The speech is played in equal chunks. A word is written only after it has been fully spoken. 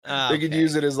They could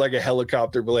use it as like a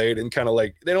helicopter blade and kind of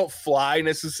like, they don't fly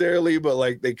necessarily, but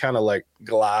like they kind of like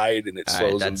glide and it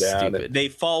slows them down. They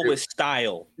fall with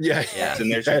style. Yeah.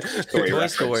 And there's your Toy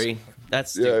Story.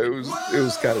 That's stupid. Yeah, it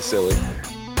was kind of silly.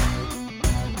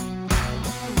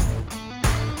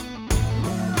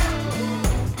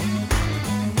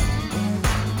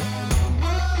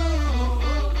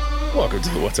 Welcome to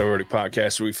the What's Already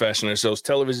podcast, where we fashion ourselves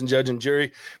television judge and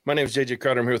jury. My name is JJ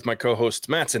Carter. I'm here with my co-host,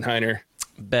 Mattson Heiner.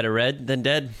 Better read than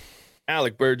dead.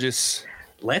 Alec Burgess.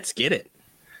 Let's get it.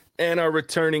 And our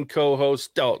returning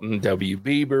co-host, Dalton W.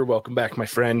 Bieber. Welcome back, my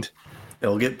friend.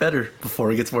 It'll get better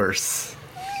before it gets worse.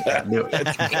 That's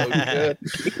so good.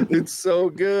 It's so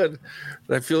good.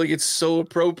 I feel like it's so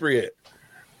appropriate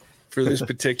for this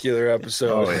particular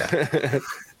episode. Oh, yeah.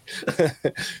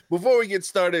 Before we get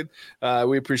started,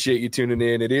 we appreciate you tuning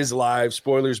in. It is live.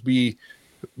 Spoilers be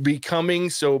coming,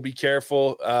 so be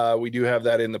careful. We do have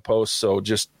that in the post, so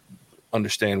just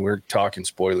understand we're talking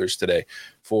spoilers today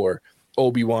for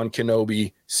Obi-Wan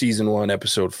Kenobi Season 1,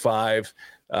 Episode 5.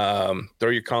 Throw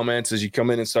your comments as you come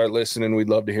in and start listening. We'd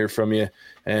love to hear from you.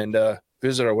 And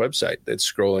visit our website that's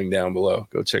scrolling down below.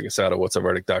 Go check us out at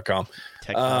whatsuverdict.com.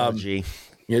 Technology.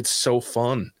 It's so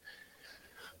fun.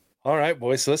 All right,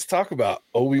 boys, so let's talk about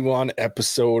Obi-Wan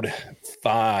Episode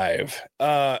 5.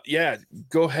 Yeah,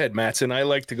 go ahead, Mattson. I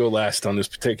like to go last on this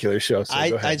particular show. So I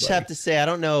buddy. just have to say, I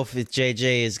don't know if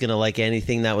JJ is going to like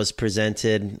anything that was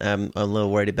presented. I'm a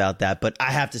little worried about that. But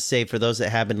I have to say, for those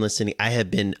that have been listening, I have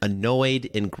been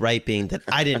annoyed and griping that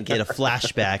I didn't get a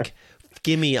flashback.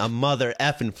 Give me a mother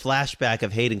effing flashback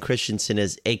of Hayden Christensen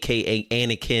as a.k.a.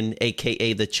 Anakin,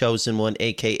 a.k.a. the Chosen One,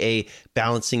 a.k.a.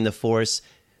 balancing the Force.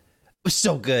 It was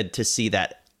so good to see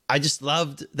that. I just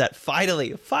loved that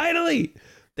finally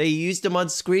they used him on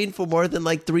screen for more than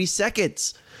like 3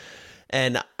 seconds.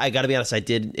 And I got to be honest, I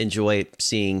did enjoy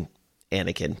seeing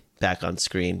Anakin back on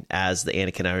screen as the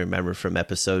Anakin I remember from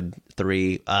Episode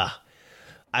 3. I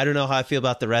don't know how I feel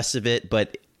about the rest of it,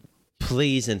 but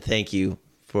please and thank you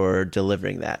for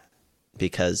delivering that,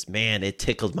 because, man, it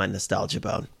tickled my nostalgia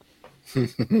bone.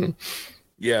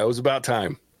 Yeah, it was about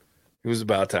time.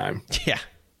 Yeah.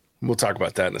 We'll talk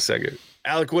about that in a second.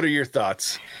 Alec, what are your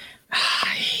thoughts? I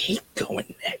hate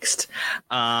going next.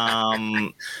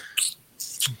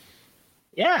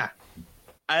 Yeah.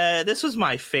 This was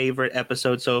my favorite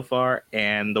episode so far,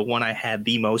 and the one I had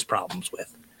the most problems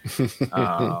with.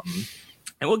 And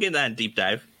we'll get into that in deep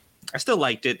dive. I still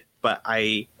liked it, but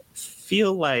I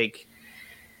feel like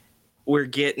we're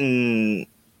getting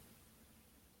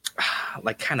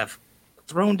like kind of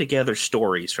thrown together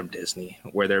stories from Disney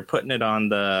where they're putting it on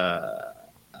the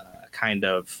kind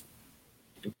of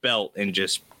belt and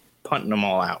just punting them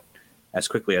all out as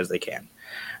quickly as they can.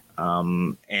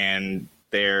 And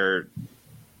they're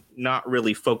not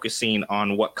really focusing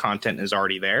on what content is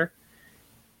already there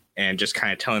and just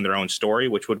kind of telling their own story,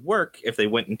 which would work if they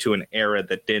went into an era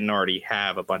that didn't already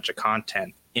have a bunch of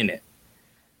content in it.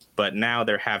 But now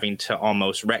they're having to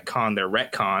almost retcon their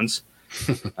retcons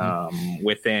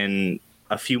within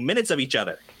a few minutes of each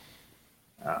other.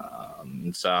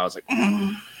 So I was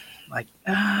like,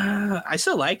 I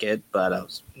still like it, but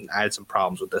I had some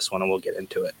problems with this one, and we'll get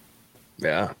into it.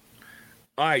 Yeah.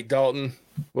 All right, Dalton,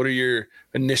 what are your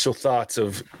initial thoughts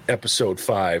of Episode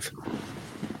 5?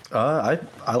 I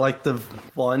like the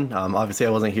one. Obviously, I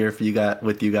wasn't here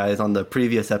with you guys on the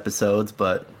previous episodes,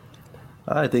 but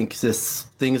I think just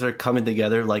things are coming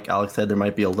together. Like Alex said, there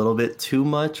might be a little bit too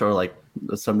much, or like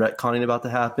some retconning about to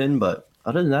happen, but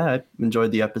other than that, I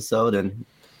enjoyed the episode, and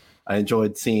I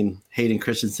enjoyed seeing Hayden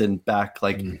Christensen back,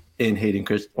 like in Hayden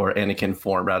or Anakin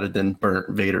form rather than burnt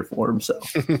Vader form. So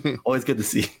always good to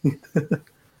see.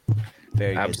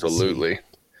 Very absolutely, good to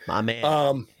see. My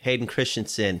man, Hayden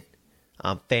Christensen.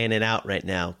 I'm fanning out right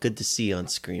now. Good to see you on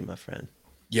screen, my friend.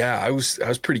 Yeah, I was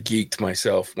pretty geeked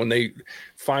myself when they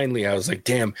finally. I was like,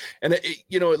 damn, and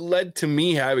it led to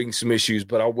me having some issues,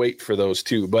 but I'll wait for those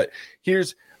too. But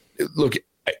look.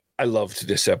 I loved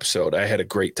this episode. I had a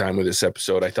great time with this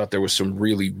episode. I thought there was some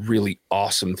really, really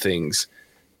awesome things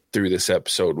through this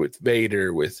episode with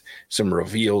Vader, with some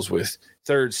reveals with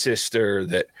Third Sister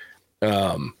that,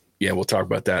 we'll talk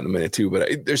about that in a minute too.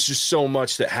 But there's just so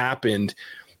much that happened.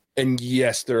 And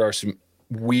yes, there are some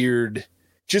weird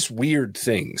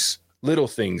things, little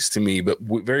things to me, but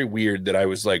very weird that I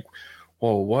was like,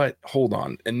 whoa, what? Hold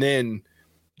on. And then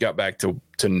got back to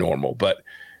normal. But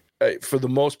for the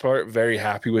most part, very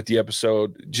happy with the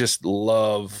episode. Just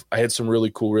love. I had some really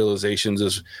cool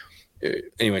realizations.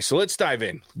 Anyway, so let's dive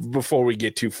in. Before we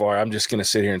get too far, I'm just going to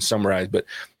sit here and summarize. But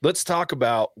let's talk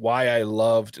about why I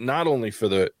loved, not only for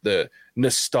the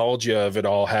nostalgia of it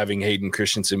all, having Hayden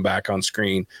Christensen back on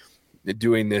screen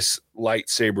doing this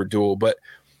lightsaber duel. But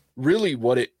really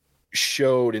what it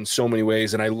showed in so many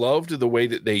ways, and I loved the way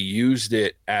that they used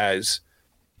it as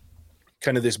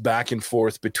kind of this back and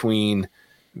forth between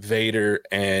Vader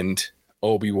and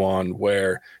Obi-Wan,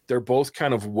 where they're both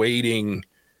kind of waiting,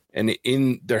 and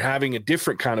they're having a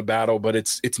different kind of battle, but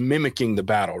it's mimicking the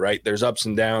battle, right? There's ups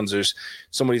and downs. There's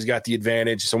somebody's got the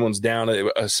advantage, someone's down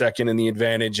a second in the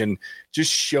advantage, and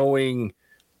just showing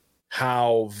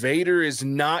how Vader is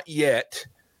not yet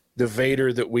the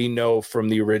Vader that we know from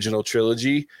the original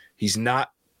trilogy. He's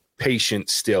not patient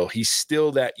still. He's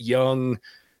still that young,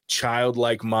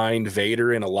 childlike mind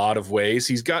Vader in a lot of ways.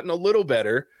 He's gotten a little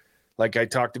better, like I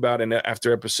talked about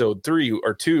after episode 3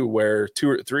 or 2, where 2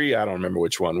 or 3, I don't remember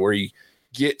which one, where he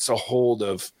gets a hold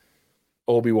of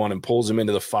Obi-Wan and pulls him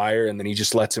into the fire, and then he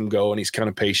just lets him go, and he's kind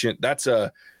of patient.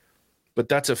 But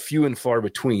that's a few and far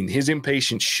between. His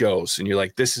impatience shows, and you're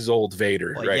like, this is old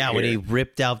Vader. Well, right yeah, here. when he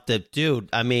ripped out the dude.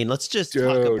 I mean, let's just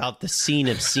talk about the scene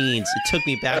of scenes. It took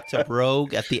me back to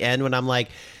Rogue at the end when I'm like,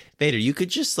 Vader, you could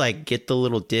just like get the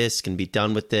little disc and be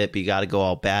done with it, but you got to go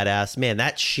all badass. Man,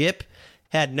 that ship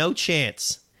had no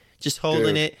chance. Just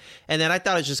holding it. And then I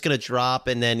thought it was just going to drop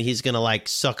and then he's going to like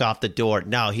suck off the door.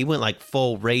 No, he went like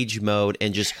full rage mode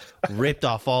and just ripped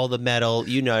off all the metal.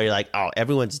 You know, you're like, oh,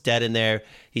 everyone's dead in there.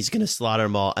 He's going to slaughter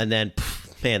them all. And then,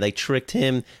 man, they tricked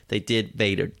him. They did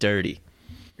Vader dirty.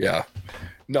 Yeah.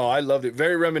 No, I loved it.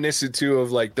 Very reminiscent too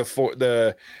of like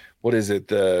what is it?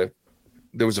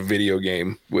 There was a video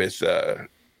game with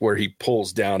where he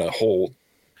pulls down a whole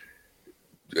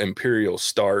Imperial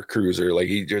Star Cruiser. Like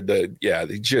he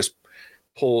just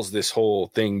pulls this whole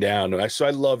thing down. So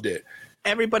I loved it.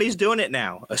 Everybody's doing it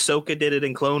now. Ahsoka did it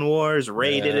in Clone Wars.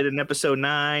 Rey did it in Episode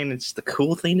 9. It's the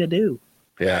cool thing to do.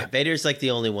 Yeah. Vader's like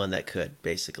the only one that could,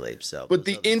 basically. So, but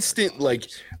the instant, like,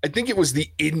 I think it was the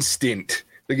instant,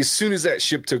 like as soon as that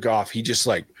ship took off, he just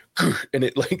like, and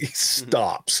it like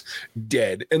stops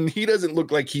dead. And he doesn't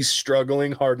look like he's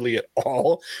struggling hardly at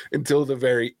all until the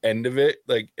very end of it.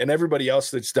 Like, and everybody else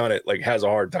that's done it, like, has a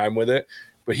hard time with it.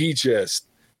 But he just,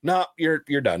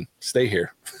 you're done. Stay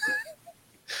here.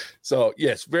 So,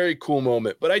 yes, very cool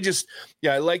moment. But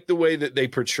I like the way that they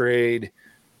portrayed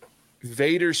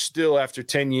Vader still, after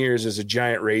 10 years, as a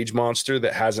giant rage monster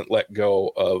that hasn't let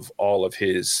go of all of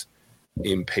his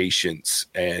impatience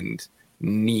and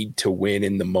need to win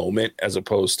in the moment, as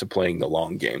opposed to playing the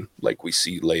long game like we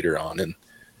see later on in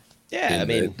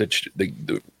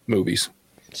the movies.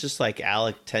 It's just like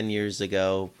Alec 10 years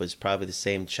ago was probably the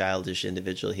same childish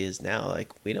individual he is now.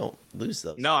 Like, we don't lose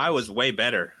those. No, I was way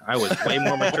better. I was way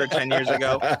more mature 10 years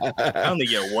ago. I only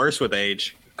get worse with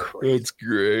age. Crazy. That's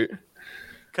great.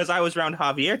 Because I was around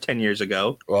Javier 10 years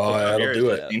ago. Well, that'll do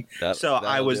it. So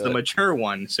I was the mature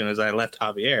one as soon as I left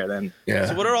Javier. Then, yeah.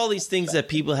 So what are all these things that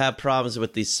people have problems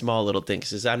with, these small little things?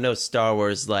 Because I know Star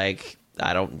Wars, like,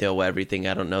 I don't know everything.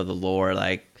 I don't know the lore.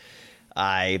 Like,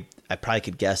 I probably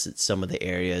could guess at some of the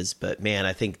areas. But, man,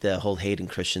 I think the whole Hayden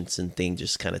Christensen thing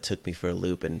just kind of took me for a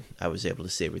loop. And I was able to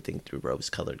see everything through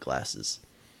rose-colored glasses.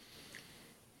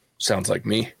 Sounds like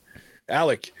me.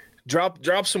 Alec,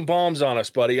 drop some bombs on us,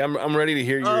 buddy. I'm ready to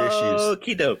hear your issues.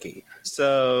 Okie dokie.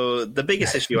 So the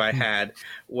biggest issue I had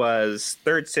was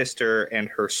Third Sister and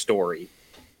her story,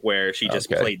 where she just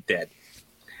played dead.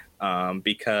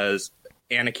 Because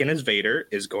Anakin as Vader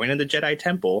is going to the Jedi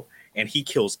Temple and he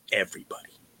kills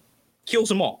everybody. Kills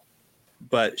them all.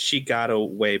 But she got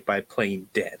away by playing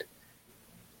dead.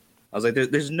 I was like,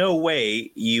 there's no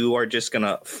way you are just going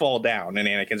to fall down and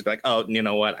Anakin's be like, oh, you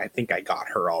know what? I think I got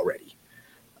her already.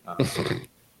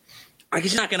 Like,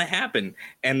 it's not gonna happen.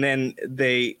 And then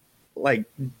they like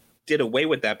did away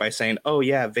with that by saying, oh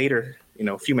yeah, Vader,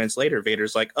 a few minutes later,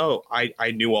 Vader's like, oh,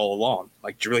 I knew all along.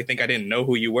 Like, do you really think I didn't know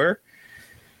who you were?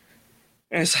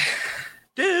 And it's like,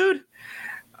 dude.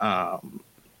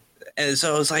 And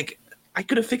so it's like, I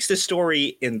could have fixed this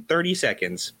story in 30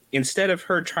 seconds. Instead of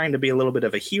her trying to be a little bit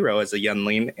of a hero as a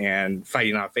youngling and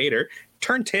fighting off Vader,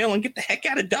 turn tail and get the heck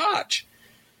out of Dodge.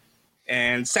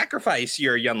 And sacrifice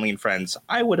your youngling friends.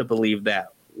 I would have believed that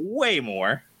way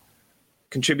more.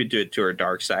 Contributed to her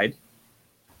dark side.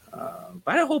 But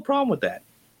I had a whole problem with that.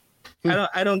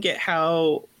 I don't get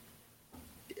how.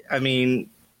 I mean,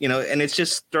 and it's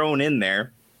just thrown in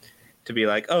there to be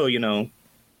like, oh,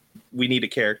 we need a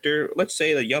character. Let's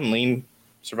say the youngling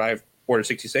survived Order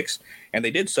 66, and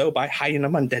they did so by hiding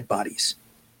them on dead bodies.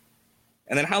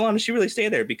 And then how long did she really stay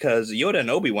there? Because Yoda and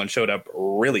Obi-Wan showed up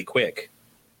really quick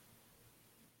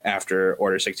after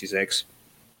Order 66,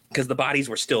 because the bodies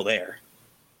were still there.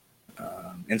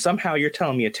 And somehow you're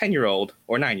telling me a 10-year-old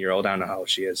or 9-year-old, I don't know how old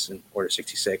she is in Order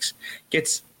 66,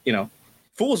 gets,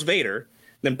 fools Vader,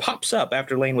 then pops up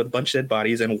after laying with a bunch of dead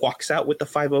bodies and walks out with the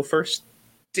 501st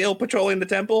still patrolling the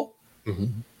temple? Mm-hmm.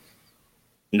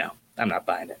 No, I'm not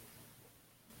buying it.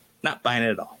 Not buying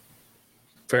it at all.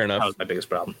 Fair enough. That was my biggest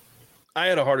problem. I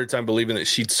had a harder time believing that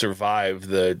she'd survive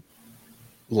the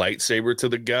lightsaber to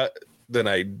the gut than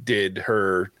I did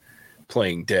her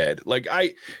playing dead. Like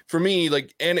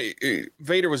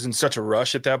Vader was in such a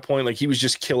rush at that point. Like he was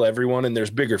just kill everyone, and there's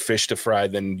bigger fish to fry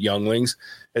than younglings.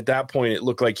 At that point, it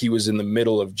looked like he was in the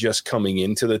middle of just coming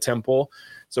into the temple.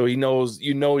 So he knows,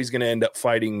 he's going to end up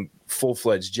fighting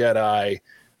full-fledged Jedi.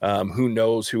 Who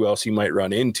knows who else he might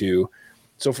run into.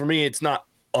 So for me, it's not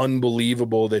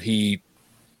unbelievable that he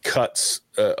cuts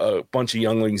a bunch of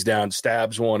younglings down,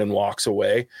 stabs one, and walks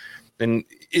away, and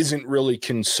isn't really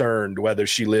concerned whether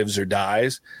she lives or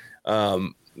dies.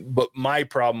 But my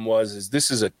problem is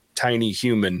this is a tiny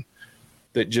human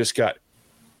that just got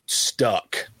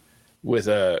stuck with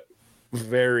a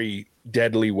very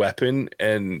deadly weapon,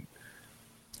 and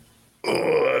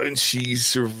she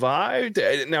survived.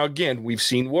 Now, again, we've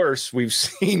seen worse. We've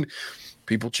seen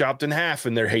people chopped in half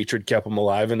and their hatred kept them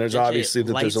alive, and there's obviously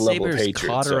that there's a level of hatred.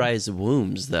 Cauterize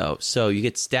wounds, though, so you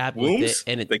get stabbed wombs? With it,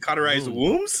 and they cauterize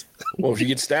wombs. Well, if you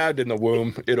get stabbed in the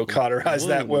womb, it'll cauterize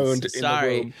that wound.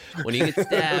 Sorry, in the womb. When you get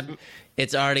stabbed,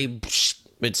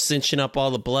 it's cinching up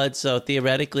all the blood. So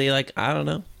theoretically, like, I don't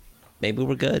know, maybe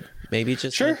we're good. Maybe it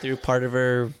just went through part of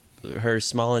her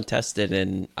small intestine,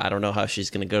 and I don't know how she's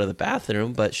going to go to the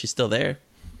bathroom, but she's still there.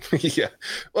 Yeah,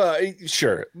 well,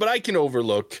 sure, but I can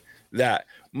overlook that.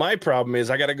 My problem is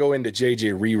I got to go into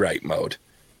JJ rewrite mode.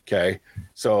 Okay,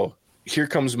 so here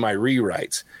comes my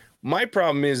rewrites. My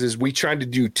problem is we tried to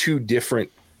do two different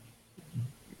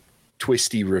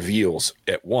twisty reveals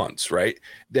at once, right?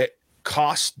 That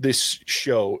cost this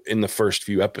show in the first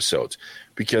few episodes,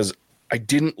 because I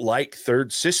didn't like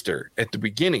Third Sister at the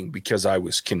beginning because I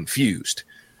was confused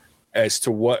as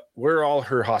to where all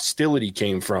her hostility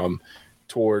came from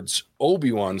towards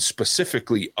Obi-Wan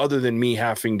specifically, other than me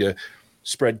having to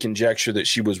spread conjecture that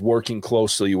she was working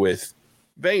closely with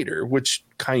Vader, which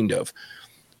kind of.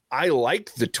 I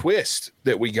liked the twist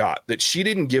that we got, that she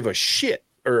didn't give a shit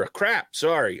or a crap,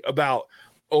 about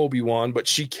Obi-Wan, but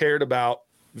she cared about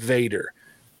Vader.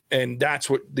 And that's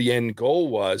what the end goal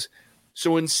was.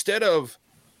 So instead of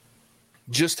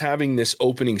just having this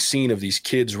opening scene of these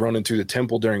kids running through the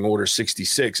temple during Order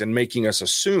 66 and making us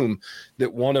assume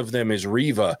that one of them is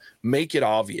Reva, make it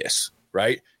obvious,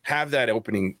 right? Have that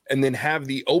opening, and then have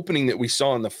the opening that we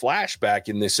saw in the flashback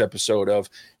in this episode of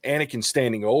Anakin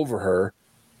standing over her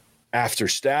after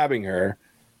stabbing her.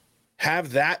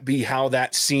 Have that be how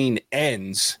that scene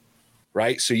ends,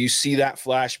 right? So you see that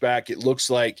flashback, it looks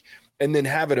like, and then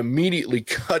have it immediately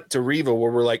cut to Reva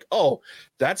where we're like, oh,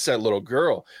 that's that little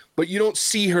girl. But you don't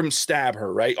see him stab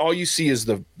her, right? All you see is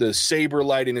the saber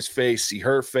light in his face, see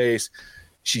her face,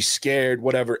 she's scared,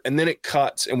 whatever. And then it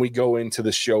cuts and we go into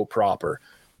the show proper.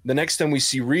 The next time we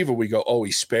see Reva, we go, oh,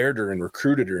 he spared her and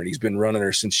recruited her, and he's been running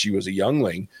her since she was a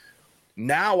youngling.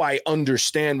 Now I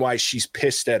understand why she's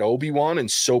pissed at Obi-Wan and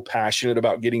so passionate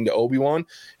about getting to Obi-Wan.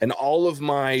 And all of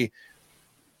my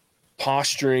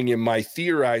posturing and my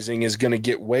theorizing is going to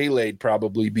get waylaid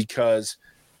probably, because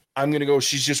I'm going to go,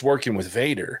 she's just working with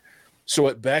Vader. So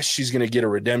at best, she's going to get a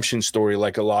redemption story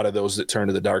like a lot of those that turn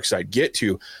to the dark side get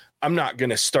to. I'm not going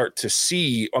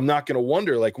to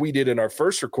wonder like we did in our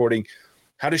first recording,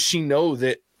 how does she know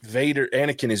that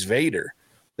Anakin is Vader?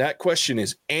 That question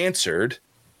is answered,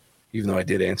 even though I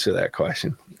did answer that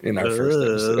question in our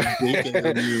first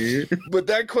episode. But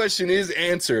that question is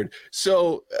answered.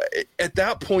 So at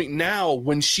that point now,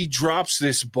 when she drops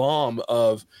this bomb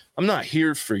of, I'm not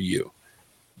here for you,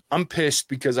 I'm pissed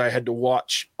because I had to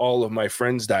watch all of my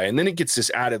friends die. And then it gets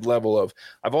this added level of,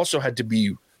 I've also had to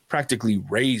be practically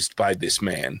raised by this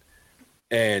man,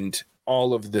 and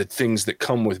all of the things that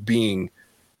come with being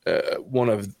one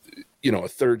of, a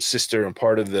third sister and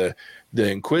part of the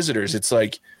Inquisitors. It's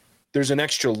like there's an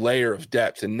extra layer of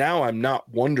depth, and now I'm not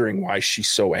wondering why she's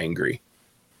so angry,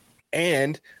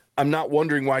 and I'm not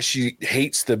wondering why she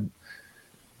hates the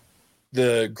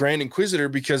Grand Inquisitor,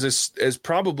 because as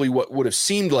probably what would have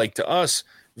seemed like to us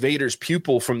Vader's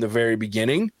pupil from the very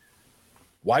beginning.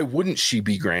 Why wouldn't she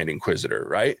be Grand Inquisitor,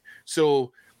 right?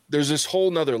 So there's this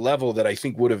whole nother level that I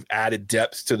think would have added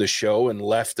depth to the show and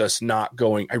left us not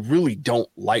going, I really don't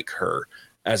like her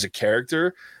as a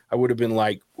character. I would have been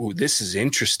like, ooh, this is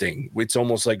interesting. It's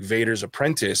almost like Vader's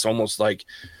apprentice, almost like,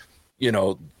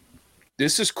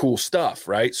 this is cool stuff,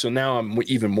 right? So now I'm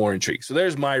even more intrigued. So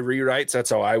there's my rewrites.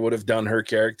 That's how I would have done her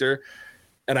character.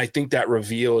 And I think that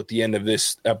reveal at the end of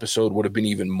this episode would have been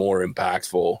even more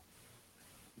impactful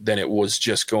than it was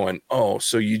just going, oh,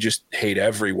 so you just hate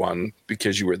everyone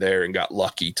because you were there and got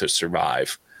lucky to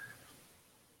survive.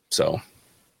 So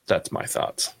that's my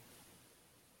thoughts.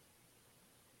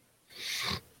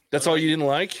 That's all you didn't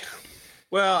like?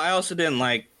 Well, I also didn't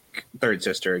like Third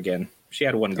Sister again. She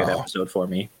had one good episode for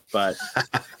me, but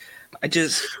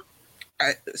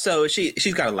so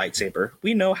she's got a lightsaber.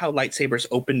 We know how lightsabers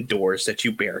open doors that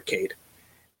you barricade.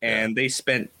 And they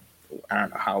spent, I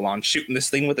don't know how long, shooting this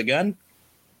thing with a gun.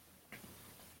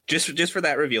 Just for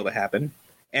that reveal to happen.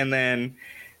 And then,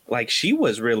 like, she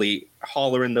was really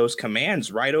hollering those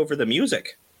commands right over the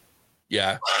music.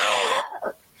 Yeah.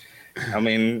 I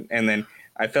mean, and then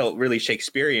I felt really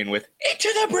Shakespearean with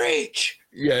 "Into the Breach."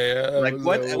 Yeah. Like,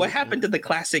 what happened to the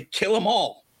classic "Kill 'em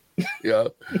all"? Yeah.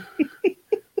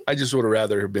 I just would have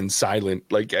rather have been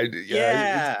silent. Like,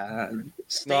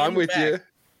 no, I'm with you.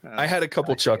 I had a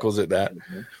couple chuckles at that.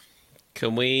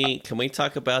 Can we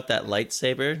talk about that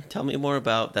lightsaber? Tell me more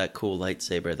about that cool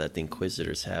lightsaber that the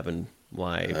Inquisitors have and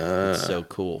why it's so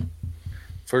cool.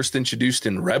 First introduced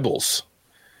in Rebels.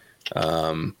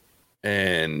 And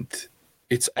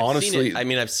it's honestly...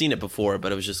 I've seen it before,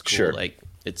 but it was just cool. Sure. Like,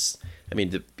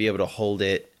 to be able to hold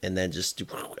it and then just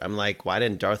I'm like, why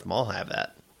didn't Darth Maul have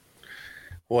that?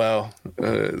 Well,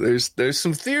 there's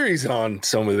some theories on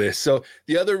some of this. So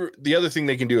the other thing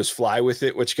they can do is fly with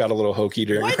it, which got a little hokey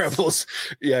during Rebels.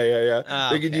 Yeah.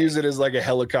 They could use it as like a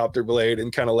helicopter blade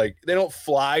and kind of like, they don't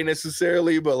fly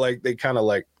necessarily, but like they kind of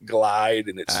like glide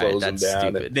and it slows them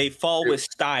down. They fall with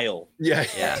style. Yeah.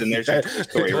 And there's a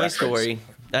Toy Story.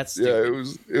 That's stupid.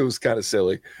 Yeah, it was kind of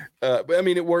silly. But I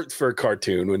mean, it worked for a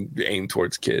cartoon when aimed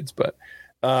towards kids. But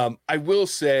I will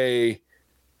say,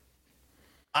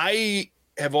 I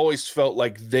have always felt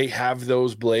like they have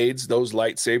those blades, those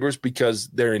lightsabers, because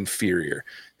they're inferior.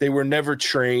 They were never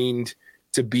trained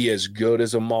to be as good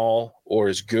as a Maul or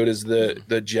as good as the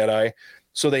Jedi.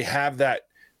 So they have that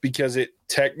because it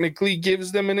technically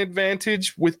gives them an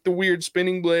advantage with the weird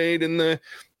spinning blade and the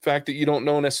fact that you don't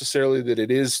know necessarily that it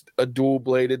is a dual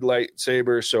bladed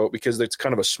lightsaber. So because it's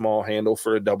kind of a small handle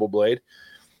for a double blade,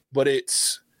 but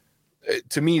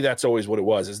to me, that's always what it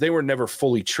was, is they were never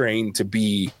fully trained to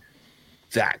be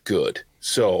that good.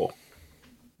 So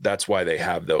that's why they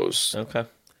have those. Okay.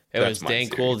 It was dang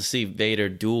cool to see Vader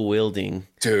dual wielding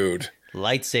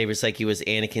lightsabers like he was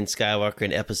Anakin Skywalker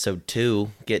in episode 2,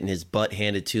 getting his butt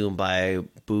handed to him by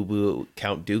Boo Boo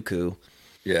Count Dooku.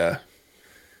 Yeah.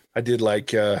 I did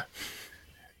like the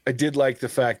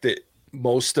fact that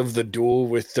most of the duel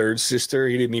with Third Sister,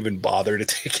 he didn't even bother to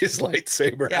take his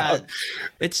lightsaber out.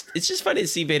 It's just funny to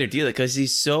see Vader do that because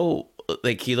he's so,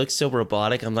 like, he looks so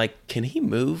robotic. I'm like, can he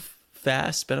move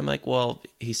fast? But I'm like, well,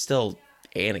 he's still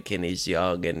Anakin. He's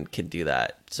young and can do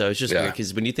that. So it's just weird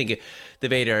because when you think of the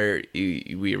Vader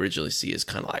we originally see is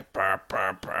kind of like burr,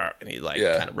 burr, burr, and he's like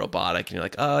kind of robotic, and you're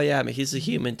like, oh yeah, I mean, he's a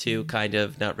human too, kind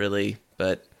of, not really,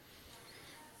 but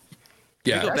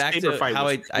go back to how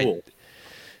it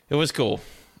was cool.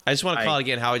 I just want to call it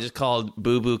again how I just called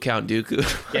Boo Boo Count Dooku.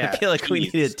 I feel like we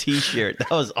need a T-shirt.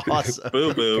 That was awesome.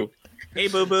 Boo Boo. Hey,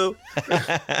 Boo Boo.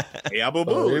 Hey, Boo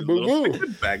Boo. Hey, Boo Boo.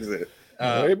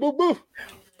 Hey, Boo Boo.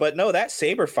 But no, that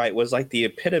saber fight was like the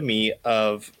epitome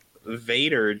of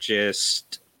Vader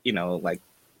just, like,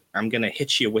 I'm going to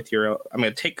hit you with I'm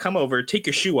going to come over, take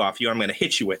your shoe off you, I'm going to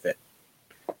hit you with it.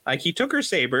 Like, he took her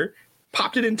saber,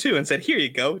 popped it in two, and said, here you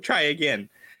go, try again.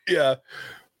 Yeah.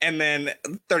 And then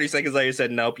 30 seconds later said,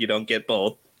 nope, you don't get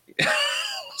both.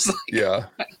 Yeah.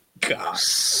 God.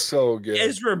 So good.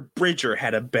 Ezra Bridger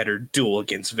had a better duel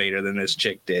against Vader than this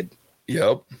chick did.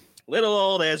 Yep. Little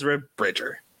old Ezra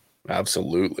Bridger.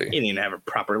 Absolutely. He didn't even have a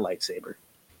proper lightsaber.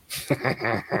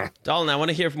 Dalton, I want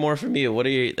to hear more from you. What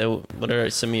are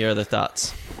some of your other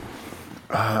thoughts?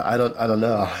 I don't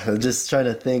know. I'm just trying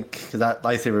to think, because that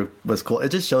lightsaber was cool. It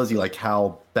just shows you like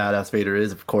how badass Vader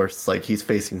is. Of course, like he's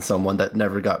facing someone that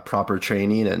never got proper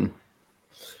training,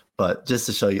 but just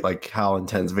to show you like how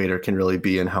intense Vader can really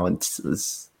be and how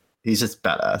he's just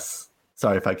badass.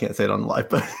 Sorry if I can't say it on live,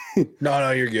 but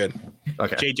no, you're good.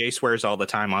 Okay. JJ swears all the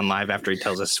time on live after he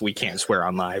tells us we can't swear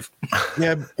on live.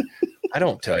 Yeah, I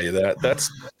don't tell you that.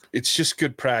 It's just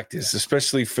good practice,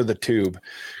 especially for the tube,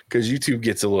 because YouTube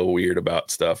gets a little weird about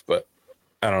stuff. But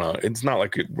I don't know. It's not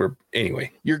like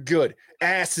anyway. You're good.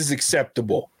 Ass is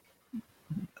acceptable.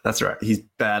 That's right. He's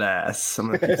badass. I'm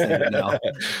gonna keep saying it now.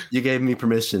 You gave me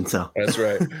permission, so that's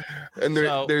right. And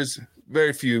there's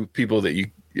very few people that you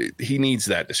he needs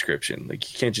that description.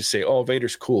 Like, you can't just say, "Oh,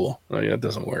 Vader's cool." I mean, that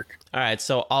doesn't work. All right,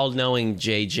 so all-knowing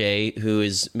JJ, who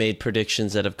has made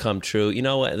predictions that have come true. You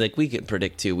know what? Like, we can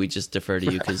predict too. We just defer to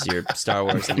you because you're a Star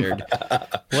Wars nerd.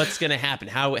 What's gonna happen?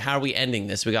 How are we ending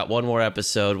this? We got one more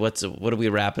episode. What are we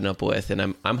wrapping up with?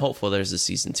 And I'm hopeful there's a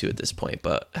season 2 at this point.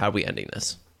 But how are we ending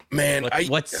this? Man,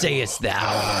 what sayest thou?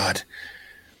 God.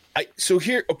 So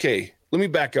here, okay, let me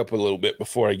back up a little bit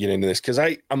before I get into this, because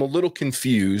I'm a little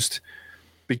confused,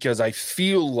 because I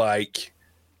feel like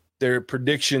their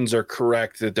predictions are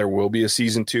correct that there will be a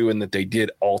season 2 and that they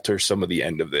did alter some of the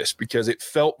end of this, because it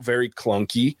felt very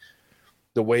clunky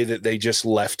the way that they just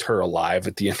left her alive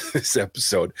at the end of this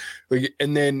episode. Like,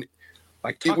 and then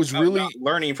Like, it was really not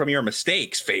learning from your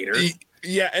mistakes, Vader.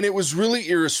 Yeah, and it was really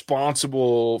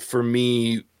irresponsible for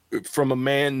me, from a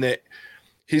man that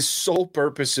his sole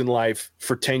purpose in life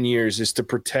for 10 years is to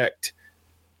protect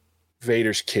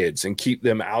Vader's kids and keep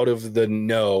them out of the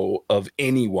know of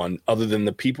anyone other than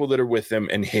the people that are with them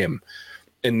and him,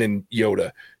 and then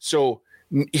Yoda. So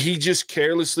he just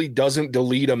carelessly doesn't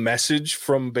delete a message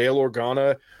from Bail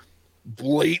Organa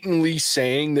blatantly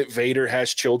saying that Vader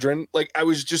has children. Like, I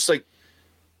was just like,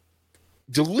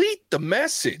 delete the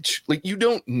message. Like, you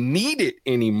don't need it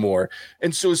anymore.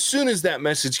 And so as soon as that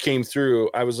message came through,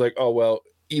 I was like, oh, well,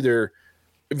 either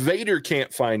Vader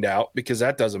can't find out, because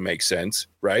that doesn't make sense,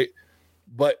 right?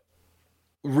 But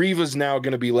Reva's now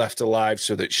going to be left alive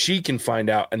so that she can find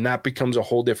out, and that becomes a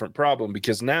whole different problem,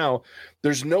 because now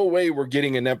there's no way we're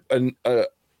getting an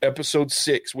episode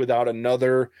 6 without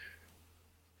another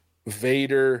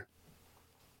Vader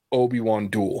Obi-Wan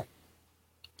duel.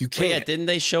 You can't. Yeah, didn't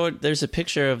they show it? There's a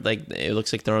picture of, like, it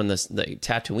looks like they're on the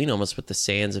Tatooine, almost with the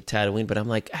sands of Tatooine. But I'm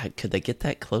like, could they get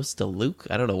that close to Luke?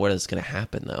 I don't know where that's going to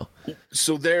happen, though.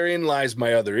 So therein lies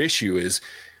my other issue: is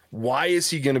why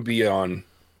is he going to be on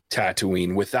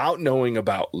Tatooine without knowing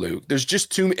about Luke? There's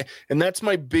just too many, and that's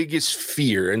my biggest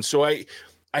fear. And so I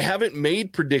haven't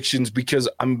made predictions because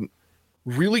I'm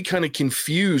really kind of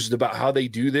confused about how they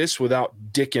do this without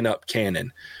dicking up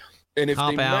canon. And if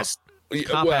Cop they out. mess,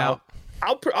 Cop out.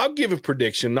 I'll give a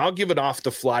prediction. I'll give an off the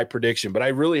fly prediction, but I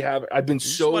really have. I've been You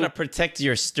so want to protect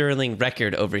your sterling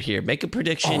record over here. Make a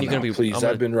prediction. You're going to be. Please,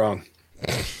 I've been wrong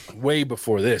way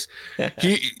before this.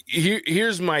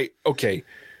 Here's my okay.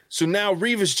 So now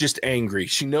Reva's just angry.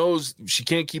 She knows she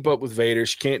can't keep up with Vader.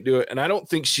 She can't do it, and I don't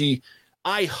think she.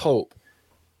 I hope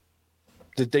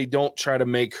that they don't try to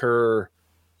make her.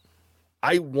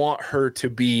 I want her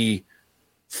to be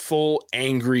full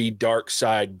angry dark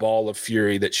side ball of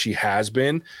fury that she has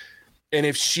been, and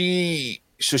if she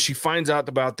finds out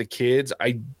about the kids,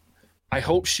 I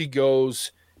hope she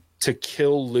goes to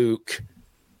kill Luke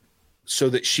so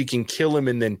that she can kill him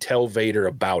and then tell Vader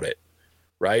about it,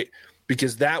 right?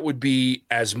 Because that would be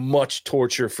as much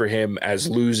torture for him as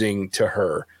losing to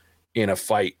her in a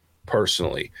fight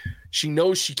personally. She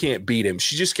knows she can't beat him.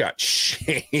 She just got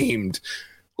shamed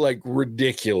like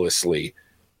ridiculously.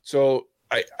 So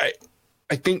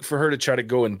I think for her to try to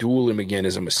go and duel him again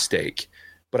is a mistake.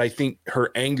 But I think her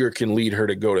anger can lead her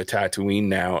to go to Tatooine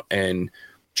now and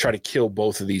try to kill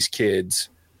both of these kids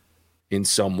in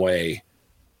some way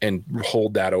and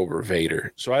hold that over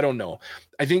Vader. So I don't know.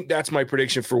 I think that's my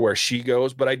prediction for where she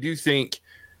goes. But I do think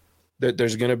that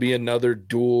there's going to be another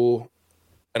duel.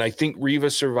 And I think Reva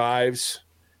survives.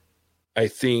 I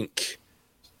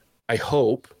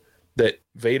hope that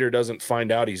Vader doesn't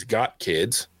find out he's got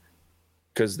kids,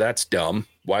 because that's dumb.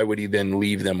 Why would he then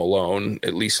leave them alone?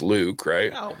 At least Luke,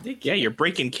 right? Oh, Yeah, you're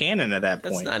breaking canon at that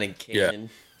that's point. not in canon.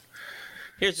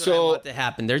 Here's what I So- want to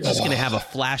happen. They're just going to have a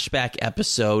flashback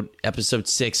episode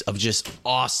 6 of just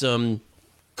awesome,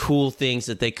 cool things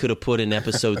that they could have put in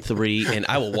episode 3, and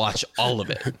I will watch all of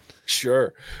it.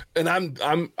 Sure. And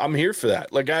I'm here for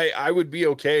that. Like I would be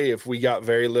okay if we got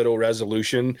very little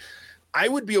resolution. I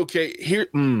would be okay here.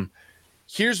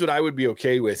 Here's what I would be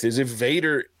okay with is if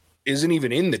Vader isn't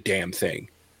even in the damn thing.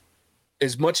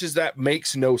 As much as that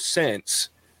makes no sense,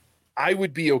 I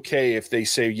would be okay if they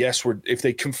say, yes, if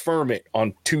they confirm it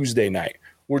on Tuesday night,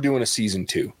 we're doing a season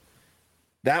 2.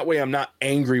 That way I'm not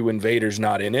angry when Vader's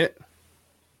not in it.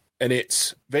 And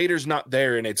it's Vader's not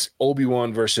there and it's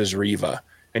Obi-Wan versus Reva.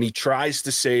 And he tries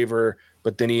to save her,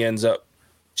 but then he ends up,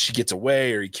 she gets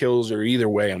away or he kills her. Either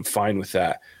way, I'm fine with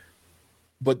that.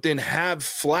 But then have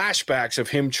flashbacks of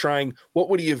him trying, what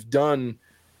would he have done?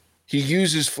 He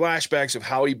uses flashbacks of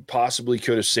how he possibly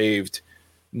could have saved,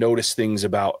 notice things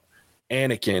about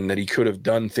Anakin, that he could have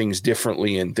done things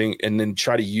differently and then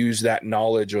try to use that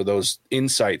knowledge or those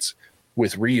insights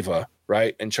with Reva,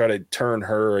 right? And try to turn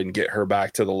her and get her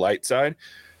back to the light side.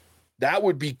 That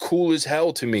would be cool as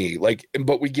hell to me. Like,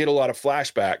 but we get a lot of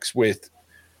flashbacks with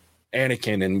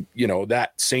Anakin, and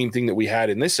that same thing that we had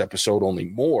in this episode, only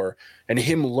more, and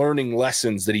him learning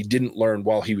lessons that he didn't learn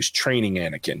while he was training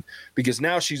Anakin, because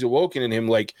now she's awoken in him,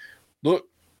 like, look,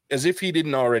 as if he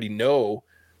didn't already know,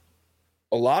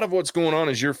 a lot of what's going on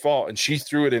is your fault. And she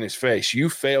threw it in his face. You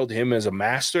failed him as a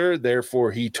master,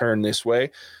 therefore he turned this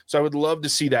way. So I would love to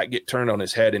see that get turned on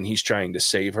his head and he's trying to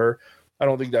save her. I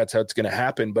don't think that's how it's going to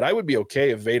happen, but I would be okay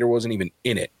if Vader wasn't even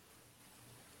in it.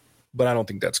 But I don't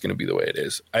think that's going to be the way it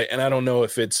is. I don't know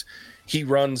if it's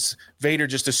Vader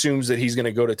just assumes that he's going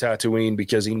to go to Tatooine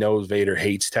because he knows Vader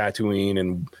hates Tatooine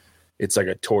and it's like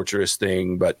a torturous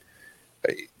thing, but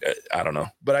I don't know.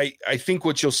 But I think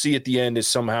what you'll see at the end is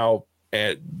somehow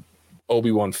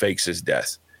Obi-Wan fakes his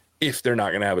death if they're not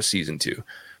going to have a season 2,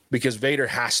 because Vader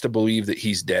has to believe that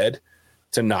he's dead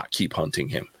to not keep hunting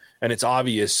him. And it's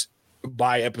obvious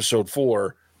by episode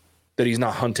 4 that he's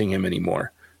not hunting him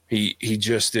anymore. He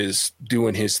just is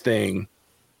doing his thing.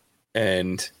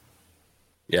 And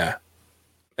yeah.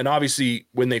 And obviously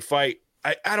when they fight,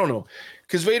 I don't know,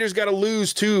 because Vader's got to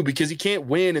lose too, because he can't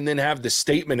win and then have the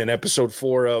statement in episode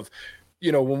 4 of,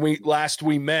 when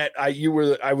we met,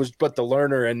 I was but the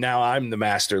learner and now I'm the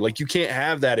master. Like, you can't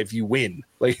have that if you win.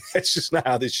 Like, that's just not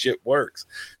how this shit works.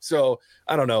 So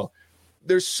I don't know.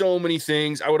 There's so many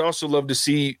things. I would also love to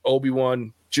see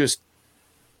Obi-Wan just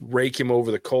rake him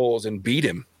over the coals and beat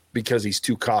him because he's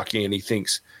too cocky and he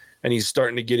thinks, and he's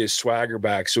starting to get his swagger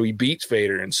back. So he beats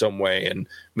Vader in some way, and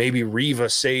maybe Reva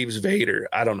saves Vader.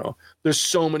 I don't know. There's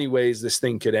so many ways this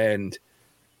thing could end.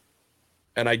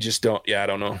 And I just don't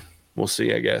know. We'll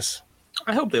see, I guess.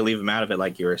 I hope they leave him out of it,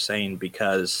 like you were saying,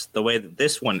 because the way that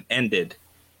this one ended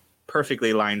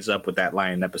perfectly lines up with that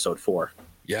line in episode 4.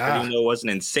 Yeah. Even though it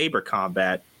wasn't in saber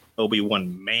combat,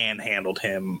 Obi-Wan manhandled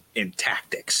him in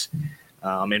tactics,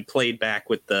 and played back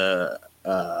with the,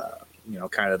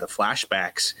 kind of the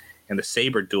flashbacks and the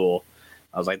saber duel.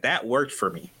 I was like, that worked for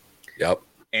me. Yep.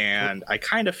 And I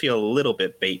kind of feel a little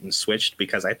bit bait and switched,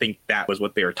 because I think that was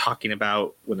what they were talking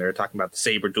about when they were talking about the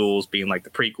saber duels being like the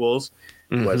prequels,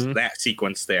 was that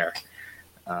sequence there.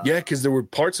 Yeah, because there were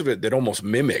parts of it that almost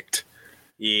mimicked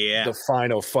the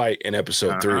final fight in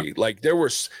episode 3. Like, there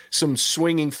were some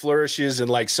swinging flourishes and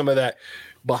like some of that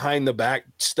behind the back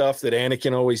stuff that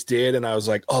Anakin always did. And I was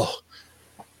like, oh,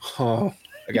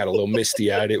 I got a little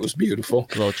misty eyed. It was beautiful.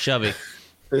 A little chubby.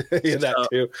 Yeah, that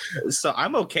too. So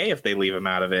I'm okay if they leave him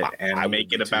out of it and I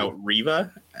make it about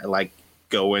Reva, like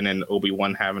going and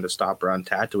Obi-Wan having to stop her on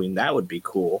Tatooine. That would be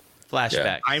cool. Flashback.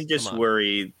 Yeah. I'm just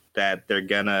worried that they're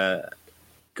gonna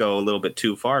go a little bit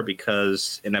too far,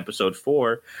 because in episode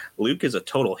 4, Luke is a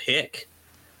total hick.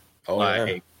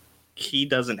 He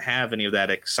doesn't have any of that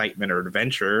excitement or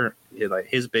adventure. Like,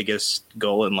 his biggest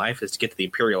goal in life is to get to the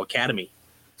Imperial Academy.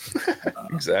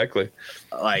 Exactly.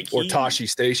 Or Tashi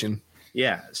Station.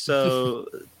 Yeah, so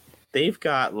they've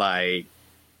got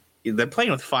they're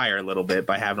playing with fire a little bit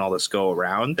by having all this go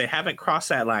around. They haven't crossed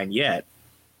that line yet,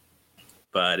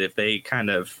 but if they kind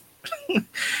of,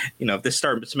 if this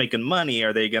starts making money,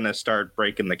 are they going to start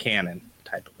breaking the canon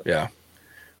type of thing? Yeah.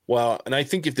 Well, and I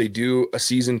think if they do a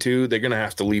season 2, they're going to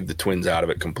have to leave the twins out of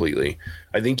it completely.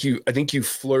 I think you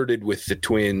flirted with the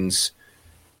twins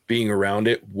being around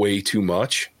it way too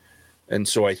much, and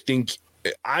so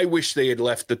I wish they had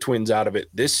left the twins out of it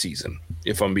this season,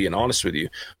 if I'm being honest with you.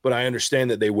 But I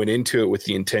understand that they went into it with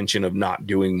the intention of not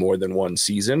doing more than one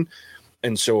season.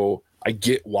 And so I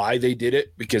get why they did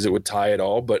it, because it would tie it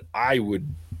all. But I would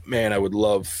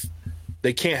love,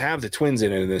 they can't have the twins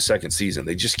in it in the second season.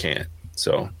 They just can't.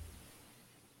 So,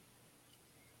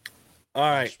 all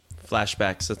right.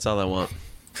 Flashbacks. That's all I want.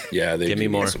 Yeah, they give me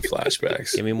more some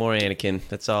flashbacks. Give me more Anakin.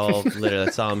 That's all. Literally,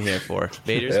 that's all I'm here for.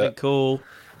 Vader's been cool.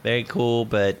 Very cool,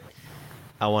 but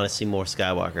I want to see more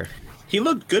Skywalker. He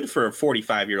looked good for a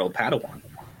 45-year-old Padawan.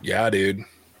 Yeah, dude.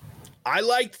 I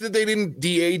liked that they didn't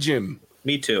de-age him.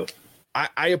 Me too.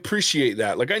 I appreciate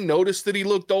that. Like, I noticed that he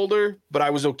looked older, but I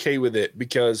was okay with it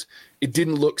because it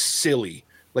didn't look silly.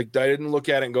 Like, I didn't look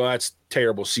at it and go, that's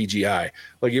terrible CGI.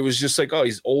 Like, it was just like, oh,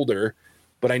 he's older,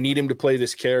 but I need him to play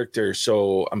this character,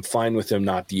 so I'm fine with him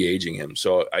not de-aging him.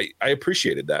 So I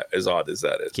appreciated that, as odd as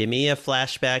that is. Give me a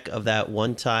flashback of that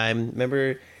one time.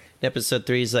 Remember in episode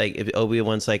 3, is like, if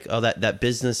Obi-Wan's like, oh, that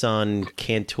business on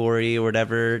Cantori or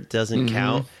whatever doesn't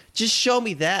count. Just show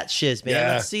me that shiz, man.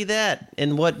 Yeah. Let's see that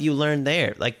and what you learned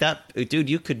there. Like that, dude,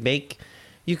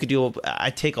 I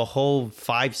take a whole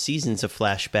 5 seasons of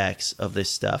flashbacks of this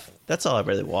stuff. That's all I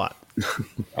really want.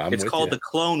 It's called the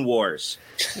Clone Wars.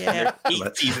 Yeah,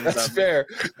 8 seasons that's of fair.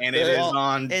 And it is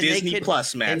on Disney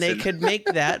Plus, man. And they could make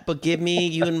that, but give me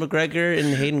Ewan McGregor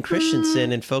and Hayden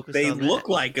Christensen and focus they on that. look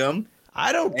like them.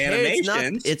 I don't care. It's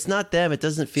Animations. not them. It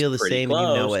doesn't feel the pretty same. And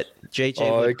you know close. it. JJ.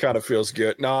 Oh, would- it kind of feels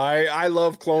good. No, I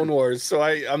love Clone Wars, so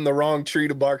I'm the wrong tree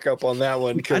to bark up on that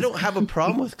one. I don't have a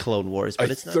problem with Clone Wars, but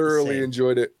I it's not thoroughly the same.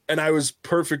 enjoyed it, and I was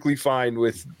perfectly fine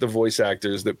with the voice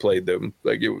actors that played them.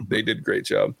 Like they did a great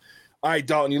job. All right,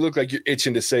 Dalton, you look like you're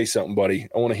itching to say something, buddy.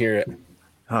 I want to hear it.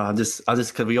 I'll just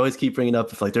because we always keep bringing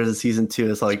up if like there's a season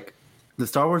 2, it's like the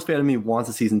Star Wars fan of me wants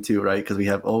a season 2, right? Because we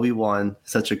have Obi-Wan,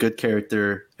 such a good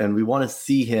character, and we want to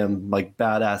see him like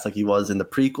badass like he was in the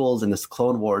prequels and this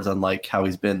Clone Wars, unlike how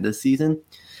he's been this season.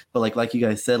 But like you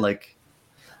guys said, like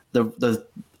the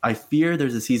I fear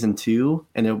there's a season 2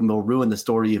 and it will ruin the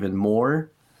story even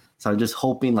more. So I'm just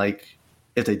hoping like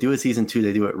if they do a season 2,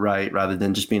 they do it right rather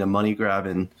than just being a money grab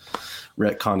and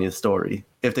retconning the story.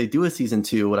 If they do a season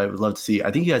 2, what I would love to see,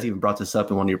 I think you guys even brought this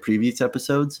up in one of your previous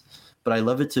episodes, but I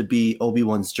love it to be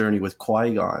Obi-Wan's journey with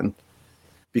Qui-Gon,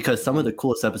 because some of the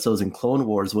coolest episodes in Clone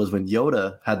Wars was when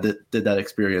Yoda did that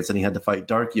experience and he had to fight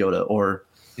Dark Yoda, or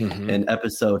in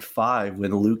episode 5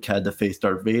 when Luke had to face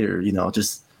Darth Vader. You know,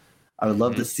 just I would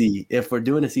love to see, if we're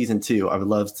doing a season 2, I would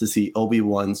love to see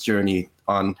Obi-Wan's journey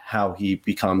on how he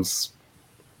becomes,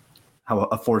 how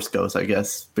a Force goes, I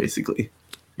guess, basically.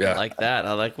 Yeah, I like that.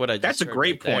 I like what I just That's a heard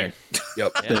great right point.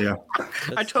 Yep. there. Yeah.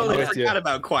 I totally with forgot you.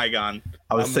 about Qui-Gon.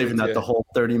 I was I'm saving with that you. the whole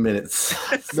 30 minutes.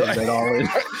 Save that all in.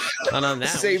 And on that,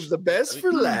 Save the best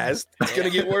for last. It's gonna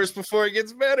get worse before it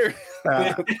gets better.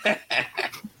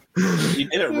 You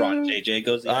did it wrong, JJ.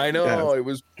 Goes. I know it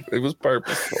was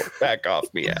purposeful. Back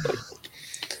off me, Adam.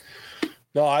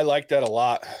 No, I like that a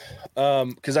lot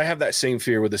because I have that same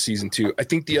fear with the season 2. I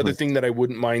think the other thing that I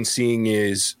wouldn't mind seeing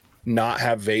is not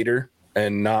have Vader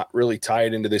and not really tie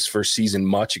it into this first season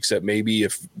much, except maybe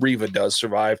if Reva does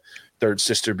survive, third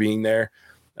sister being there,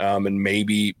 and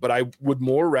maybe. But I would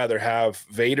more rather have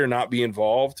Vader not be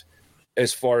involved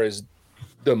as far as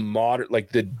the modern, like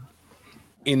the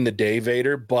in the day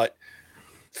Vader, but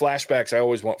flashbacks. I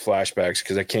always want flashbacks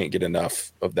because I can't get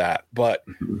enough of that. But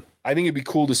I think it'd be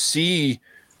cool to see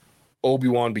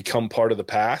Obi-Wan become part of the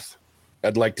path.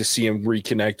 I'd like to see him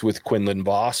reconnect with Quinlan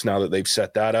Vos now that they've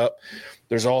set that up.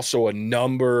 There's also a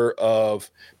number of,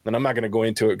 and I'm not going to go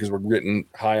into it because we're getting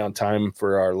high on time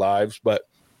for our lives, but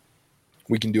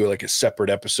we can do like a separate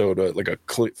episode, like a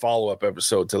follow-up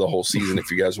episode to the whole season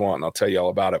if you guys want, and I'll tell you all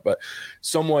about it. But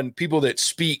people that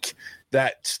speak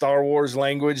that Star Wars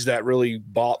language, that really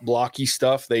blocky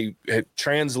stuff, they had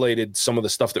translated some of the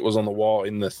stuff that was on the wall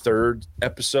in the 3rd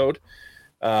episode.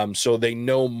 So they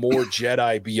know more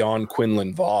Jedi beyond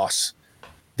Quinlan Vos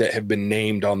that have been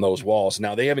named on those walls.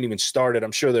 Now, they haven't even started.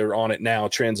 I'm sure they're on it now,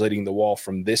 translating the wall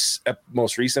from this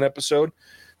most recent episode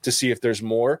to see if there's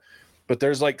more. But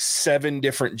there's like 7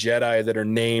 different Jedi that are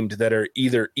named that are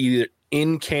either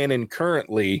in canon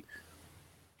currently,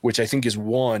 which I think is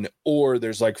 1, or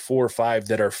there's like 4 or 5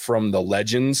 that are from the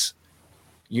Legends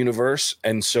universe.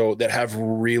 And so that have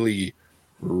really,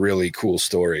 really cool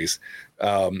stories.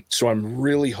 So I'm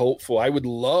really hopeful. I would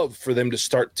love for them to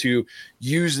start to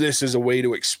use this as a way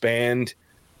to expand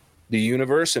the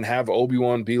universe and have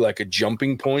Obi-Wan be like a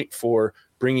jumping point for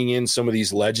bringing in some of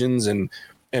these legends and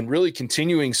really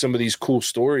continuing some of these cool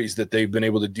stories that they've been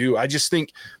able to do. I just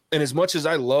think, and as much as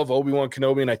I love Obi-Wan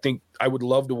Kenobi, and I think I would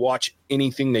love to watch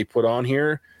anything they put on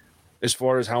here, as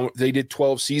far as how they did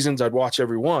 12 seasons, I'd watch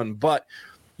every one, but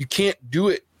you can't do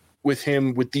it with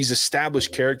him with these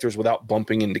established characters without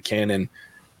bumping into canon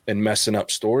and messing up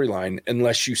storyline,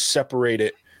 unless you separate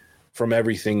it from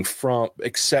everything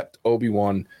except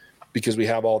Obi-Wan, because we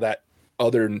have all that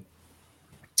other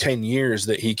 10 years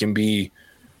that he can be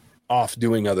off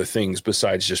doing other things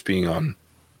besides just being on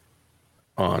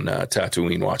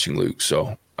Tatooine watching Luke.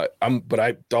 So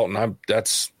Dalton,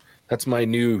 that's my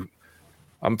new,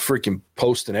 I'm freaking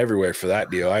posting everywhere for that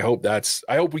deal. I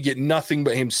hope we get nothing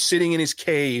but him sitting in his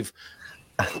cave,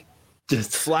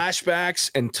 Just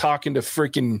flashbacks and talking to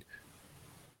freaking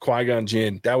Qui-Gon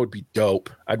Jinn. That would be dope.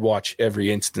 I'd watch every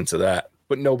instance of that,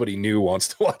 but nobody new wants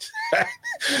to watch that.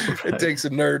 It takes a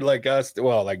nerd like us,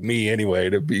 like me anyway,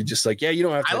 to be just like, yeah, you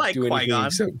don't have to like do anything. Qui-Gon.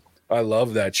 Except, I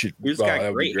love that shit. He's Oh, got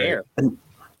that would be great hair. and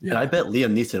I bet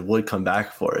Liam Neeson would come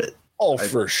back for it. Oh,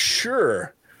 for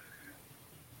sure.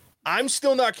 I'm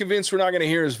still not convinced we're not going to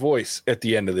hear his voice at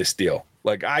the end of this deal.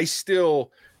 Like, I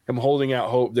still am holding out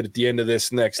hope that at the end of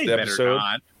this next They better episode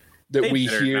not. that They we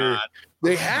better hear not.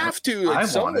 they have to I in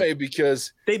some want it. way,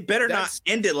 because They better not That's-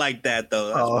 end it like that,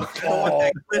 though. Oh. I don't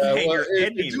want that cliffhanger well,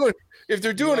 ending. if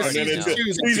they're doing a And then season it's- 2, that's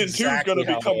Season 2 is exactly going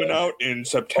to how be coming it- out in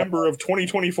September of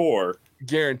 2024.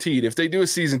 Guaranteed. If they do a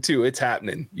season 2, it's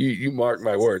happening. You mark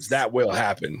my words. That will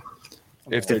happen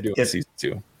if they're doing If- season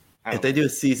 2. If they do a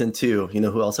season 2, you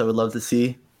know who else I would love to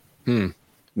see?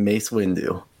 Mace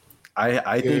Windu.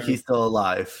 I think he's still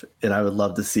alive, and I would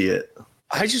love to see it.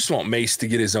 I just want Mace to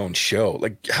get his own show.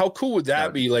 Like, how cool would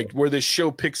that be? Like, where this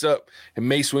show picks up and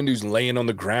Mace Windu's laying on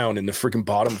the ground in the freaking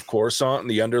bottom of Coruscant, in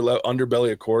the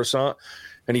underbelly of Coruscant,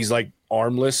 and he's like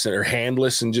armless or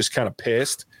handless and just kind of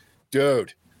pissed.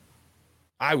 Dude,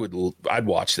 I'd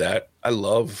watch that. I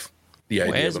love the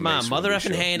idea. Where's of a my Mace mother Windu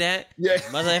effing show. hand at? Yeah.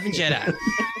 Mother effing Jedi.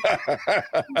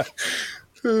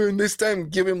 And this time,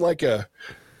 give him like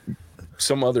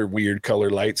some other weird color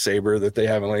lightsaber that they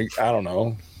haven't, like, I don't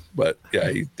know. But yeah,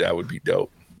 that would be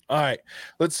dope. All right,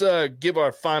 let's give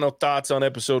our final thoughts on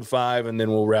episode 5, and then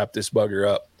we'll wrap this bugger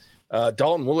up.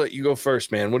 Dalton, we'll let you go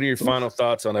first, man. What are your final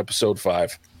thoughts on episode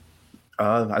 5?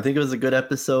 I think it was a good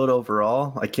episode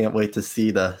overall. I can't wait to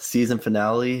see the season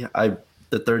finale.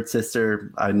 The third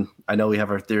sister, I know we have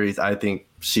our theories. I think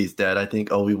she's dead. I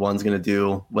think Obi-Wan's going to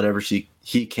do whatever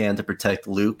he can to protect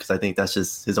Luke, because I think that's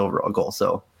just his overall goal.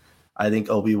 So I think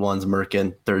Obi-Wan's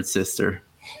murking third sister.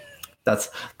 That's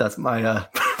my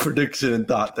prediction and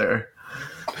thought there.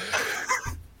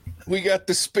 We got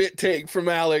the spit take from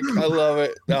Alec. I love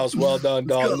it. That was well done,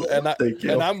 Dalton.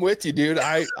 And I'm with you, dude.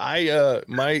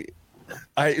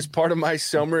 It's part of my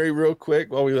summary real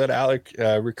quick while we let Alec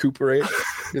recuperate,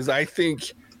 because I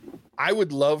think I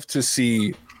would love to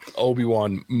see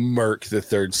Obi-Wan murk the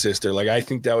third sister. Like, I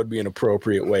think that would be an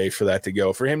appropriate way for that to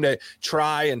go, for him to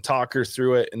try and talk her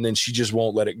through it, and then she just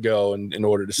won't let it go, and in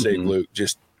order to save Luke,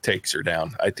 just takes her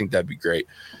down. I think that'd be great.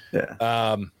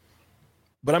 Yeah.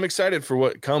 But I'm excited for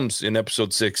what comes in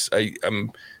episode 6. I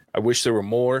wish there were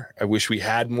more. I wish we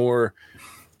had more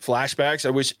flashbacks.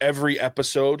 I wish every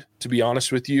episode, to be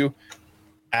honest with you,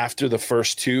 after the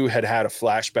first 2 had a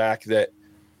flashback that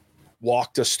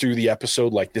walked us through the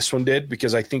episode like this one did,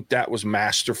 because I think that was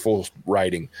masterful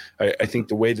writing. I think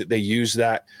the way that they used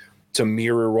that to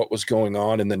mirror what was going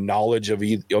on and the knowledge of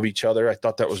each other, I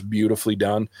thought that was beautifully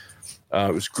done.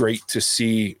 It was great to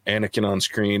see Anakin on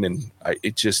screen, and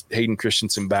Hayden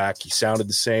Christensen back. He sounded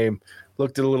the same,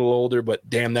 looked a little older, but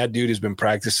damn, that dude has been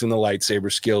practicing the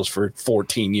lightsaber skills for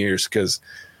 14 years, because,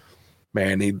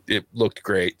 man, it looked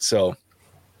great. So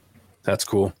that's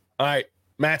cool. All right,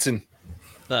 Mattson.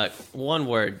 Look, one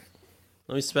word.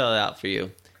 Let me spell it out for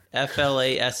you.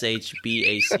 Flashback.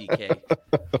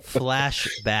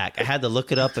 Flashback. I had to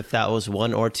look it up if that was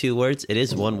 1 or 2 words. It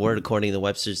is 1 word according to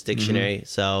Webster's dictionary.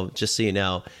 So just so you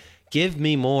know, give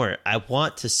me more. I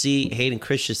want to see Hayden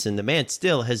Christensen. The man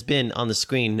still has been on the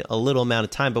screen a little amount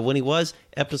of time, but when he was,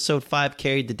 episode 5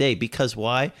 carried the day. Because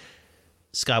why?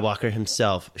 Skywalker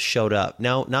himself showed up.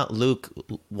 Now, not Luke,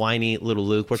 whiny little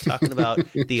Luke. We're talking about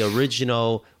the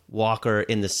original Walker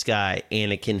in the sky,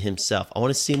 Anakin himself. I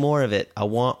want to see more of it. I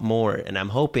want more, and I'm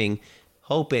hoping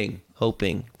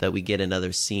that we get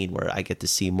another scene where I get to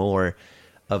see more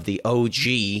of the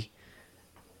OG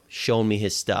showing me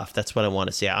his stuff. That's what I want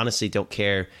to see. I honestly don't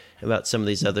care about some of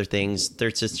these other things.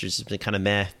 Third Sisters has been kind of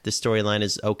meh. The storyline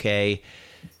is okay.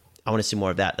 I want to see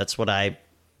more of that. That's what I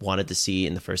wanted to see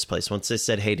in the first place. Once they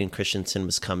said Hayden Christensen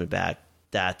was coming back,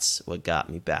 that's what got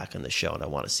me back on the show, and I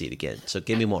want to see it again. So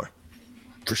give me more.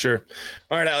 For sure.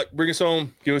 All right, Alec, bring us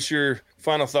home. Give us your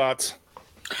final thoughts.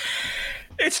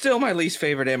 It's still my least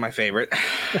favorite and my favorite.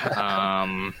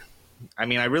 I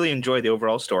mean, I really enjoyed the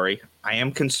overall story. I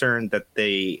am concerned that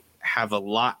they have a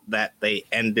lot that they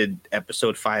ended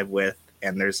episode 5 with,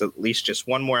 and there's at least just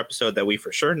one more episode that we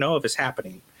for sure know of is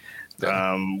happening,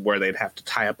 where they'd have to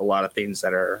tie up a lot of things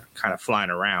that are kind of flying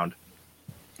around.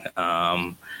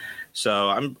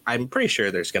 So I'm pretty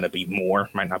sure there's going to be more.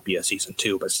 Might not be a season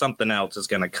 2, but something else is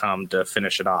going to come to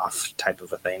finish it off, type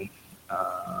of a thing.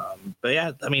 But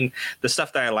yeah, I mean, the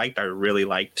stuff that I really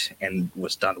liked and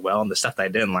was done well. And the stuff that I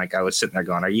didn't like, I was sitting there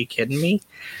going, are you kidding me?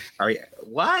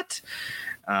 What?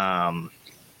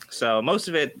 So most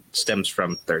of it stems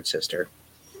from Third Sister.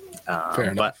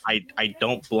 But I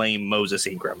don't blame Moses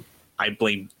Ingram. I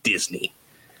blame Disney.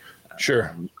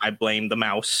 Sure. I blame the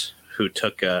mouse who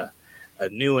took a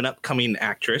new and upcoming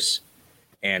actress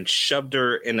and shoved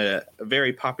her in a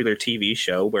very popular TV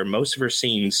show where most of her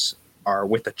scenes are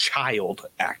with a child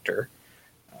actor,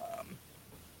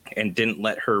 and didn't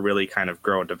let her really kind of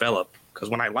grow and develop. Because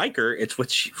when I like her, it's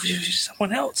with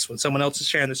someone else. When someone else is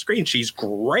sharing the screen, she's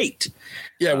great.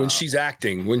 Yeah, when she's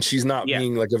acting, when she's not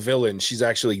being like a villain, she's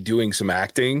actually doing some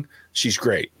acting. She's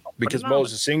great, because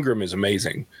Moses Ingram is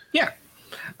amazing. Yeah.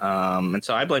 And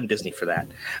so I blame Disney for that.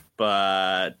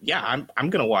 But yeah, I'm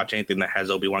gonna watch anything that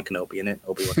has Obi-Wan Kenobi in it,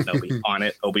 Obi-Wan Kenobi on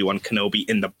it, Obi-Wan Kenobi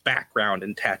in the background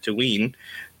in Tatooine.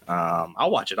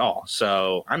 I'll watch it all.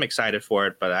 So I'm excited for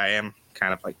it, but I am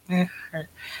kind of like,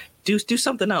 do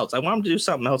something else. I want them to do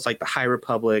something else like the High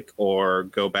Republic, or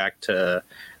go back to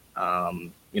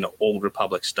Old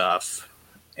Republic stuff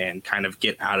and kind of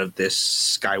get out of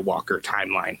this Skywalker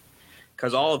timeline.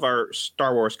 Because all of our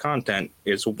Star Wars content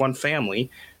is one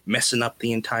family messing up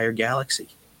the entire galaxy.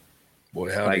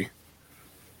 Boy, howdy. Like,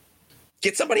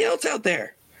 get somebody else out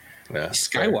there. Yeah,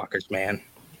 Skywalkers, man.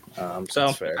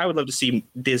 So I would love to see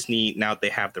Disney, now that they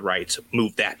have the rights,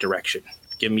 move that direction.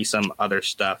 Give me some other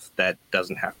stuff that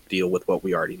doesn't have to deal with what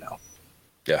we already know.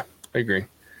 Yeah, I agree.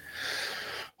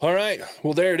 All right.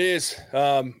 Well, there it is.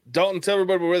 Dalton, tell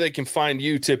everybody where they can find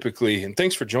you typically. And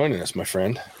thanks for joining us, my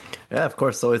friend. Yeah, of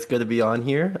course. So it's good to be on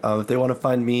here. If they want to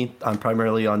find me, I'm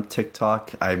primarily on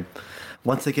TikTok. I'm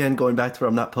once again going back to where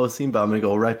I'm not posting, but I'm going to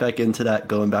go right back into that,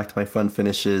 going back to my fun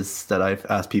finishes that I've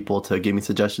asked people to give me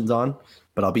suggestions on.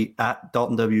 But I'll be at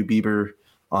Dalton W. Bieber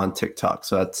on TikTok.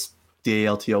 So that's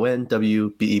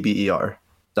DaltonWBeber.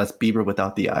 That's Bieber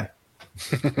without the I.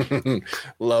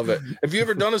 Love it. Have you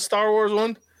ever done a Star Wars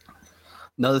one?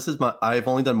 No, I've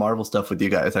only done Marvel stuff with you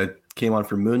guys. I came on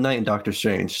for Moon Knight and Doctor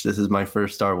Strange. This is my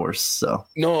first Star Wars, so.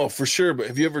 No, for sure. But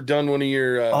have you ever done one of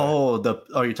your... you're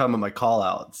talking about my call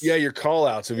outs. Yeah, your call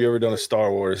outs. Have you ever done a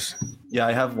Star Wars? Yeah,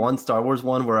 I have one Star Wars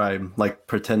one where I'm like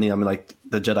pretending I'm in like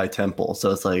the Jedi Temple. So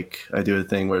it's like I do a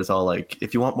thing where it's all like,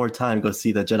 if you want more time, go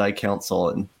see the Jedi Council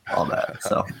and all that.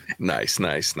 So Nice.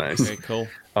 Very cool.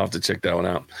 I'll have to check that one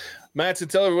out. Matt, so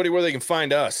tell everybody where they can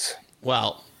find us.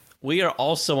 Well, we are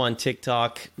also on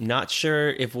TikTok. Not sure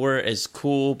if we're as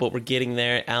cool, but we're getting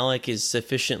there. Alec has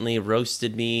sufficiently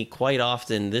roasted me quite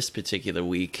often this particular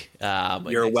week.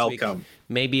 You're welcome. Week,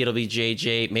 maybe it'll be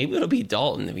JJ. Maybe it'll be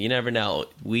Dalton. You never know.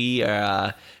 We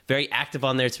are very active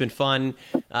on there. It's been fun.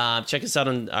 Check us out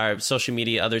on our social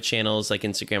media, other channels like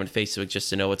Instagram and Facebook, just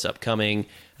to know what's upcoming.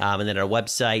 And then our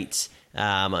website.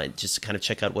 Just to kind of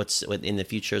check out what's in the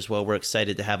future as well. We're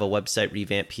excited to have a website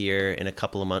revamp here in a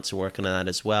couple of months. We're working on that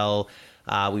as well.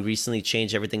 We recently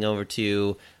changed everything over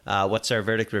to What's Our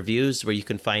Verdict Reviews, where you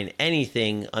can find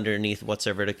anything underneath What's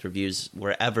Our Verdict Reviews,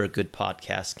 wherever good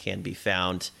podcasts can be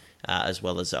found, as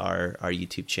well as our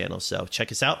YouTube channel. So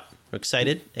check us out. We're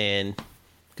excited, and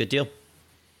good deal.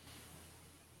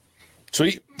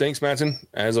 Sweet. Thanks, Matson.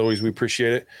 As always, we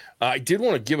appreciate it. I did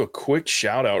want to give a quick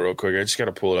shout out real quick. I just got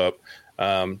to pull it up.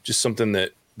 Just something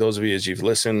that those of you, as you've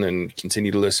listened and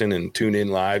continue to listen and tune in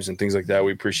lives and things like that,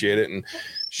 we appreciate it, and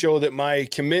show that my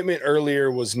commitment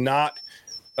earlier was not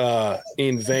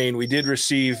in vain. We did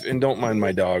receive, and don't mind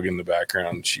my dog in the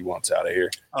background. She wants out of here.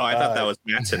 Oh, I thought that was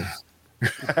Matson.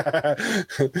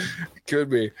 Could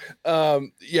be.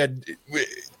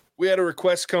 We had a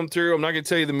request come through. I'm not going to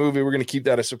tell you the movie. We're going to keep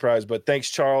that a surprise. But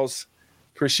thanks, Charles.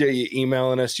 Appreciate you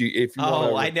emailing us. If you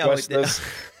want to request this.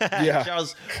 Yeah.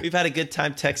 Charles, we've had a good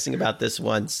time texting about this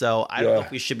one. So I don't know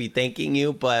if we should be thanking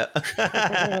you, but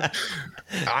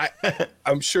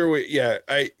I'm sure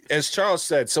as Charles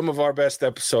said, some of our best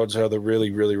episodes are the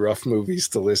really, really rough movies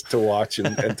to watch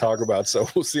and talk about. So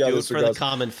we'll see how this goes. Do it for the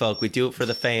common folk. We do it for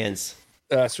the fans.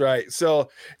 That's right. So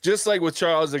just like with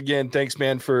Charles, again, thanks,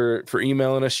 man, for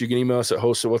emailing us. You can email us at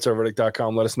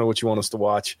host@whatsourverdict.com. Let us know what you want us to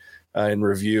watch and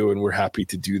review, and we're happy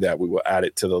to do that. We will add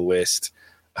it to the list.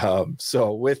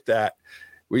 So with that,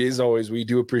 as always, we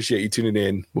do appreciate you tuning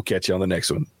in. We'll catch you on the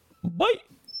next one. Bye.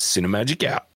 Cinemagic out.